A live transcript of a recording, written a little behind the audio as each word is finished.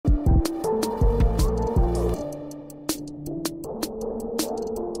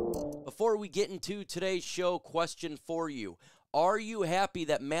Before we get into today's show, question for you. Are you happy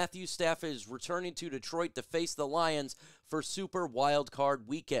that Matthew Stafford is returning to Detroit to face the Lions for Super Wildcard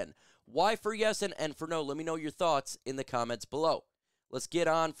Weekend? Why for yes and for no? Let me know your thoughts in the comments below. Let's get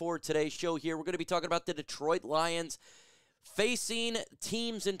on for today's show here. We're going to be talking about the Detroit Lions facing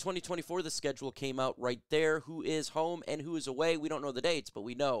teams in 2024. The schedule came out right there. Who is home and who is away? We don't know the dates, but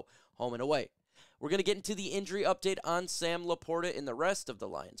we know home and away. We're going to get into the injury update on Sam LaPorta and the rest of the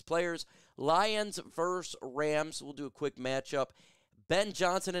Lions players. Lions versus Rams. We'll do a quick matchup. Ben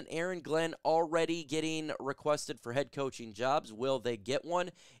Johnson and Aaron Glenn already getting requested for head coaching jobs. Will they get one?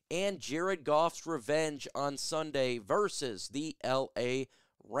 And Jared Goff's revenge on Sunday versus the LA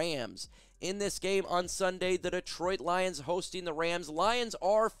Rams. In this game on Sunday, the Detroit Lions hosting the Rams. Lions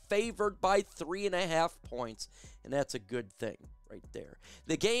are favored by 3.5 points, and that's a good thing right there.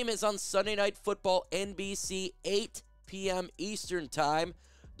 The game is on Sunday Night Football, NBC, 8 p.m. Eastern Time.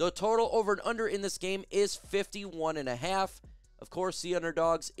 The total over and under in this game is 51.5. Of course, the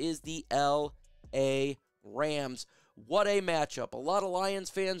underdogs is the LA Rams. What a matchup. A lot of Lions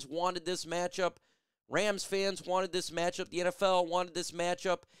fans wanted this matchup. Rams fans wanted this matchup. The NFL wanted this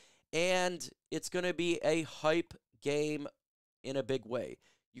matchup. And it's going to be a hype game in a big way.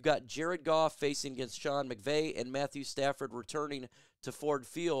 You got Jared Goff facing against Sean McVay and Matthew Stafford returning to Ford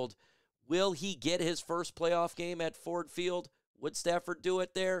Field. Will he get his first playoff game at Ford Field? Would Stafford do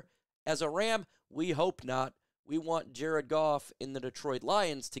it there? As a Ram, we hope not. We want Jared Goff in the Detroit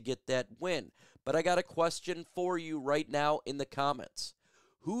Lions to get that win. But I got a question for you right now in the comments.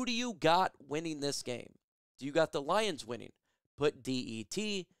 Who do you got winning this game? Do you got the Lions winning? Put DET.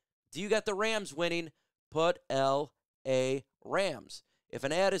 Do you got the Rams winning? Put LA Rams. If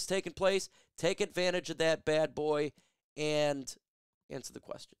an ad is taking place, take advantage of that bad boy and answer the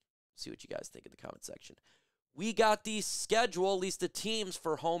question. See what you guys think in the comment section. We got the schedule, at least the teams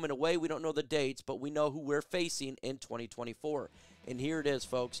for home and away. We don't know the dates, but we know who we're facing in 2024. And here it is,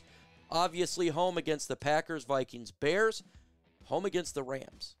 folks. Obviously, home against the Packers, Vikings, Bears. Home against the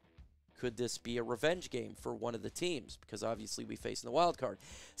Rams. Could this be a revenge game for one of the teams? Because obviously we face in the wild card.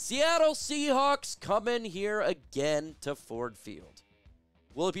 Seattle Seahawks coming here again to Ford Field.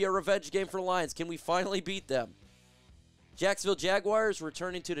 Will it be a revenge game for the Lions? Can we finally beat them? Jacksonville Jaguars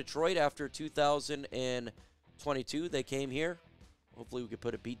returning to Detroit after 2022. They came here. Hopefully we can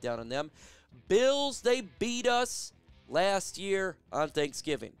put a beat down on them. Bills, they beat us last year on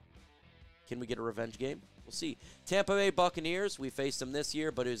Thanksgiving. Can we get a revenge game? We'll see. Tampa Bay Buccaneers, we faced them this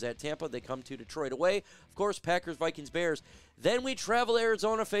year, but it was at Tampa. They come to Detroit away. Of course, Packers, Vikings, Bears. Then we travel to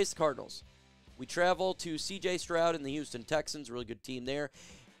Arizona, face the Cardinals. We travel to C.J. Stroud and the Houston Texans. Really good team there.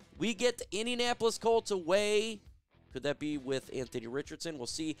 We get the Indianapolis Colts away. Could that be with Anthony Richardson? We'll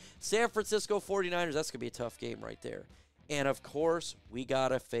see. San Francisco 49ers. That's going to be a tough game right there. And, of course, we got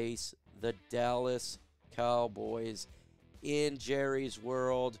to face the Dallas Cowboys in Jerry's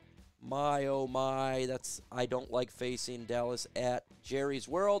World. My, oh, my. I don't like facing Dallas at Jerry's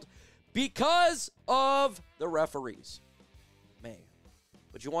World because of the referees. Man.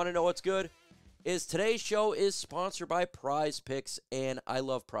 But you want to know what's good? Is today's show is sponsored by Prize Picks, and I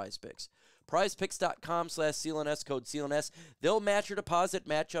love Prize Picks. PrizePicks.com/CLNS, code CLNS. They'll match your deposit,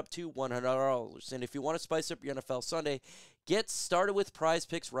 match up to $100. And if you want to spice up your NFL Sunday, get started with Prize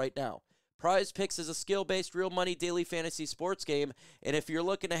Picks right now. Prize Picks is a skill-based, real money daily fantasy sports game, and if you're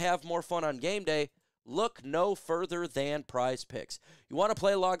looking to have more fun on game day, look no further than Prize Picks. You want to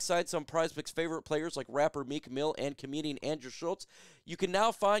play alongside some Prize Picks favorite players like rapper Meek Mill and comedian Andrew Schultz? You can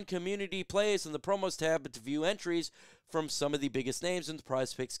now find community plays in the promos tab to view entries from some of the biggest names in the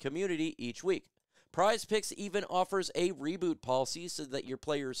Prize Picks community each week. Prize Picks even offers a reboot policy so that your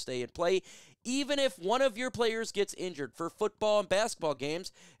players stay in play, even if one of your players gets injured. For football and basketball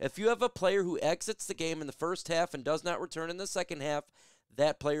games, if you have a player who exits the game in the first half and does not return in the second half,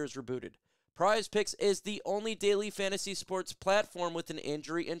 that player is rebooted. Prize Picks is the only daily fantasy sports platform with an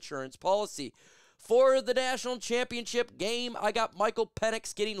injury insurance policy. For the national championship game, I got Michael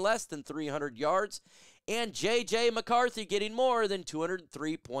Penix getting less than 300 yards and J.J. McCarthy getting more than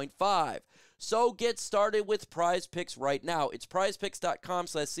 203.5. So get started with Prize Picks right now. It's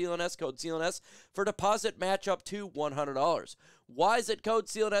prizepicks.com/CLNS, code CLNS, for deposit match up to $100. Why is it code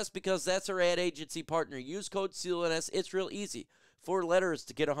CLNS? Because that's our ad agency partner. Use code CLNS. It's real easy. 4 letters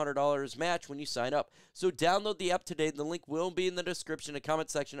to get $100 match when you sign up. So download the app today. The link will be in the description and comment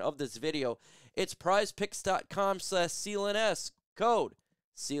section of this video. It's prizepicks.com/CLNS, code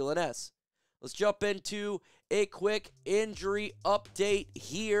CLNS. Let's jump into a quick injury update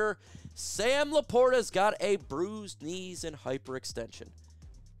here. Sam LaPorta's got a bruised knees and hyperextension.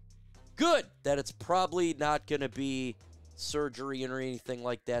 Good that it's probably not going to be surgery or anything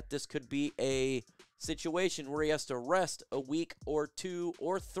like that. This could be a situation where he has to rest a week or 2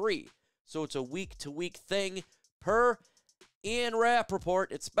 or 3. So it's a week-to-week thing per Ian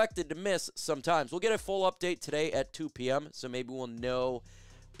Rappaport, expected to miss sometimes. We'll get a full update today at 2 p.m., so maybe we'll know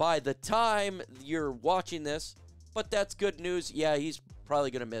by the time you're watching this. But that's good news. Yeah, he's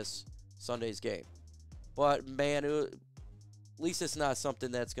probably going to miss Sunday's game. But, man, at least it's not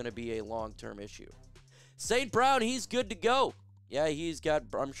something that's going to be a long-term issue. St. Brown, he's good to go. Yeah,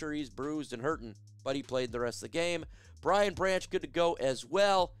 I'm sure he's bruised and hurting, but he played the rest of the game. Brian Branch, good to go as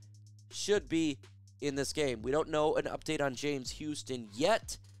well. Should be in this game. We don't know an update on James Houston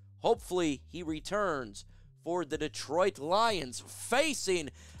yet. Hopefully, he returns for the Detroit Lions facing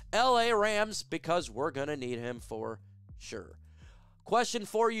LA Rams because we're going to need him for sure. Question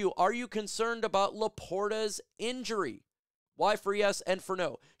for you. Are you concerned about LaPorta's injury? Why for yes and for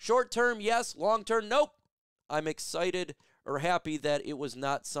no? Short term, yes. Long term, nope. I'm excited or happy that it was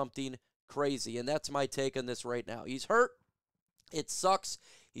not something crazy, and that's my take on this right now. He's hurt. It sucks.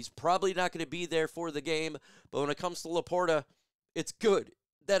 He's probably not going to be there for the game, but when it comes to LaPorta, it's good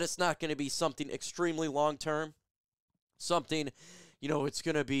that it's not going to be something extremely long-term, something, it's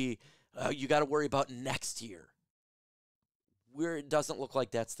going to be you got to worry about next year, where it doesn't look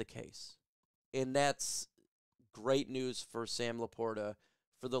like that's the case. And that's great news for Sam LaPorta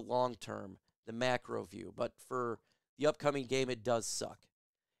for the long term, the macro view. But for the upcoming game, it does suck.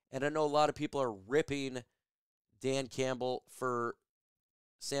 And I know a lot of people are ripping Dan Campbell for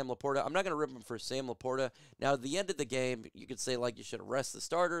Sam LaPorta. I'm not going to rip him for Sam LaPorta. Now, at the end of the game, you could say, you should arrest the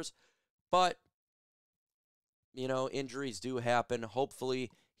starters. But, injuries do happen.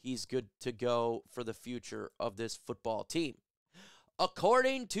 Hopefully, he's good to go for the future of this football team.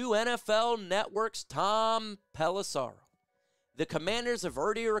 According to NFL Network's Tom Pelissero, the Commanders have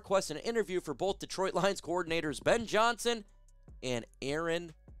already requested an interview for both Detroit Lions coordinators Ben Johnson and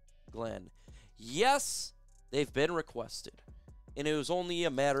Aaron Glenn. Yes, they've been requested, and it was only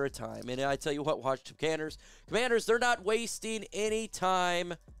a matter of time. And I tell you what, watch the Commanders, they're not wasting any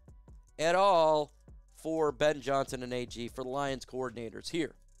time at all for Ben Johnson and AG, for the Lions coordinators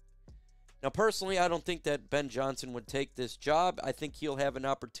here. Now, personally, I don't think that Ben Johnson would take this job. I think he'll have an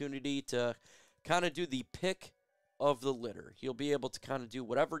opportunity to kind of do the pick of the litter. He'll be able to kind of do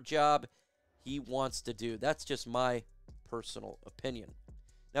whatever job he wants to do. That's just my personal opinion.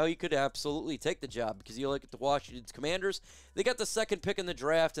 Now, he could absolutely take the job because you look at the Washington Commanders. They got the second pick in the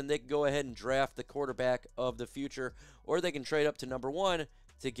draft, and they can go ahead and draft the quarterback of the future, or they can trade up to number 1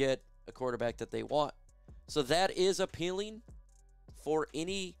 to get a quarterback that they want. So that is appealing for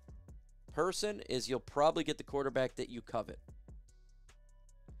any person, is you'll probably get the quarterback that you covet.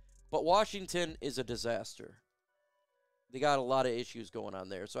 But Washington is a disaster. They got a lot of issues going on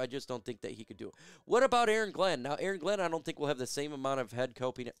there, so I just don't think that he could do it. What about Aaron Glenn? Now, Aaron Glenn, I don't think will have the same amount of head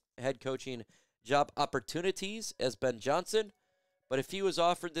coaching job opportunities as Ben Johnson, but if he was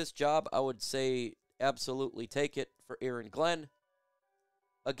offered this job, I would say absolutely take it for Aaron Glenn.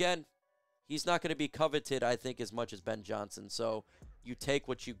 Again, he's not going to be coveted, I think, as much as Ben Johnson, so you take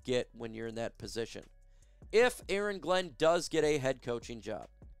what you get when you're in that position. If Aaron Glenn does get a head coaching job,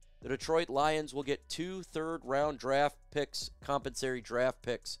 the Detroit Lions will get 2 third-round draft picks, compensatory draft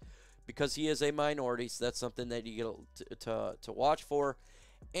picks, because he is a minority, so that's something that you get to watch for.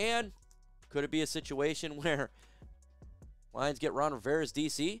 And could it be a situation where Lions get Ron Rivera's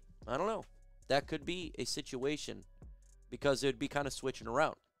DC? I don't know. That could be a situation because it would be kind of switching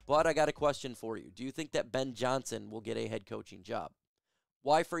around. But I got a question for you. Do you think that Ben Johnson will get a head coaching job?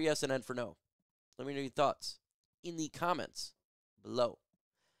 Y for yes and N for no. Let me know your thoughts in the comments below.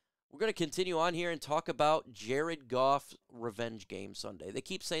 We're going to continue on here and talk about Jared Goff's revenge game Sunday. They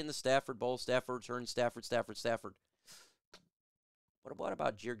keep saying the Stafford Bowl, Stafford return, Stafford. What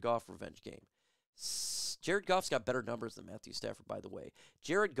about Jared Goff revenge game? Jared Goff's got better numbers than Matthew Stafford, by the way.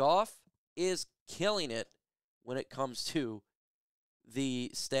 Jared Goff is killing it when it comes to the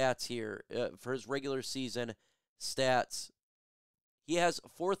stats here. For his regular season stats, he has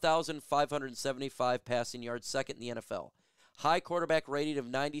 4,575 passing yards, second in the NFL. High quarterback rating of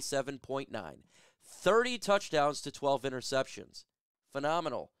 97.9. 30 touchdowns to 12 interceptions.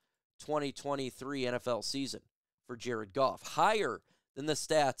 Phenomenal 2023 NFL season for Jared Goff. Higher than the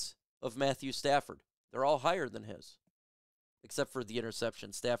stats of Matthew Stafford. They're all higher than his, except for the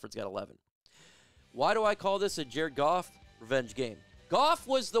interception. Stafford's got 11. Why do I call this a Jared Goff revenge game? Goff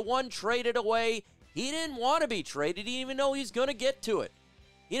was the one traded away. He didn't want to be traded. He didn't even know he's going to get to it.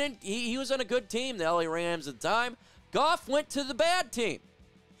 He was on a good team, the LA Rams at the time. Goff went to the bad team.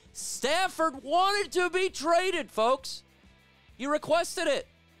 Stafford wanted to be traded, folks. He requested it.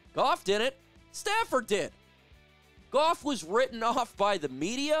 Goff didn't. Stafford did. Goff was written off by the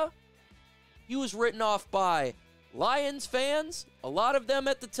media. He was written off by Lions fans, a lot of them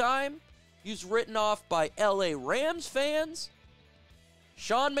at the time. He was written off by LA Rams fans.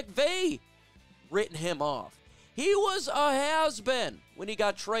 Sean McVay written him off. He was a has-been when he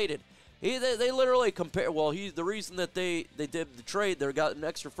got traded. They literally compare. Well, the reason that they did the trade, they got an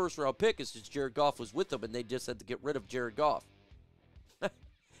extra first-round pick, is just Jared Goff was with them, and they just had to get rid of Jared Goff.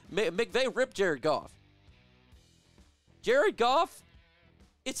 McVay ripped Jared Goff. Jared Goff,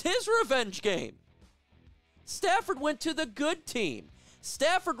 it's his revenge game. Stafford went to the good team.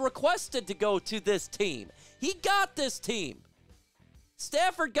 Stafford requested to go to this team. He got this team.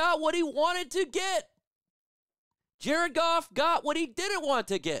 Stafford got what he wanted to get. Jared Goff got what he didn't want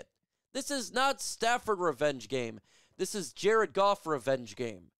to get. This is not Stafford revenge game. This is Jared Goff revenge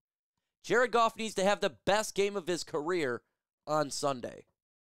game. Jared Goff needs to have the best game of his career on Sunday.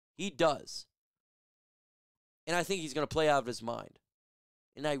 He does. And I think he's going to play out of his mind.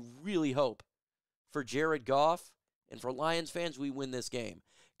 And I really hope for Jared Goff and for Lions fans, we win this game.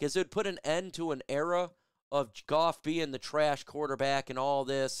 Because it would put an end to an era of Goff being the trash quarterback and all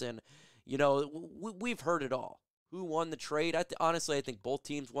this. And, you know, we've heard it all. Who won the trade? Honestly, I think both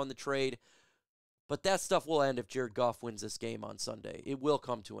teams won the trade. But that stuff will end if Jared Goff wins this game on Sunday. It will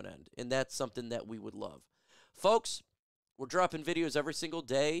come to an end. And that's something that we would love. Folks, we're dropping videos every single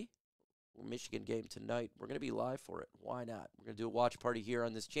day. Michigan game tonight. We're going to be live for it. Why not? We're going to do a watch party here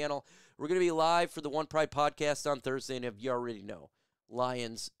on this channel. We're going to be live for the One Pride podcast on Thursday. And if you already know,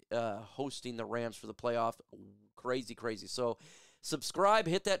 Lions hosting the Rams for the playoff. Crazy, crazy. So subscribe,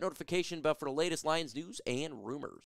 hit that notification bell for the latest Lions news and rumors.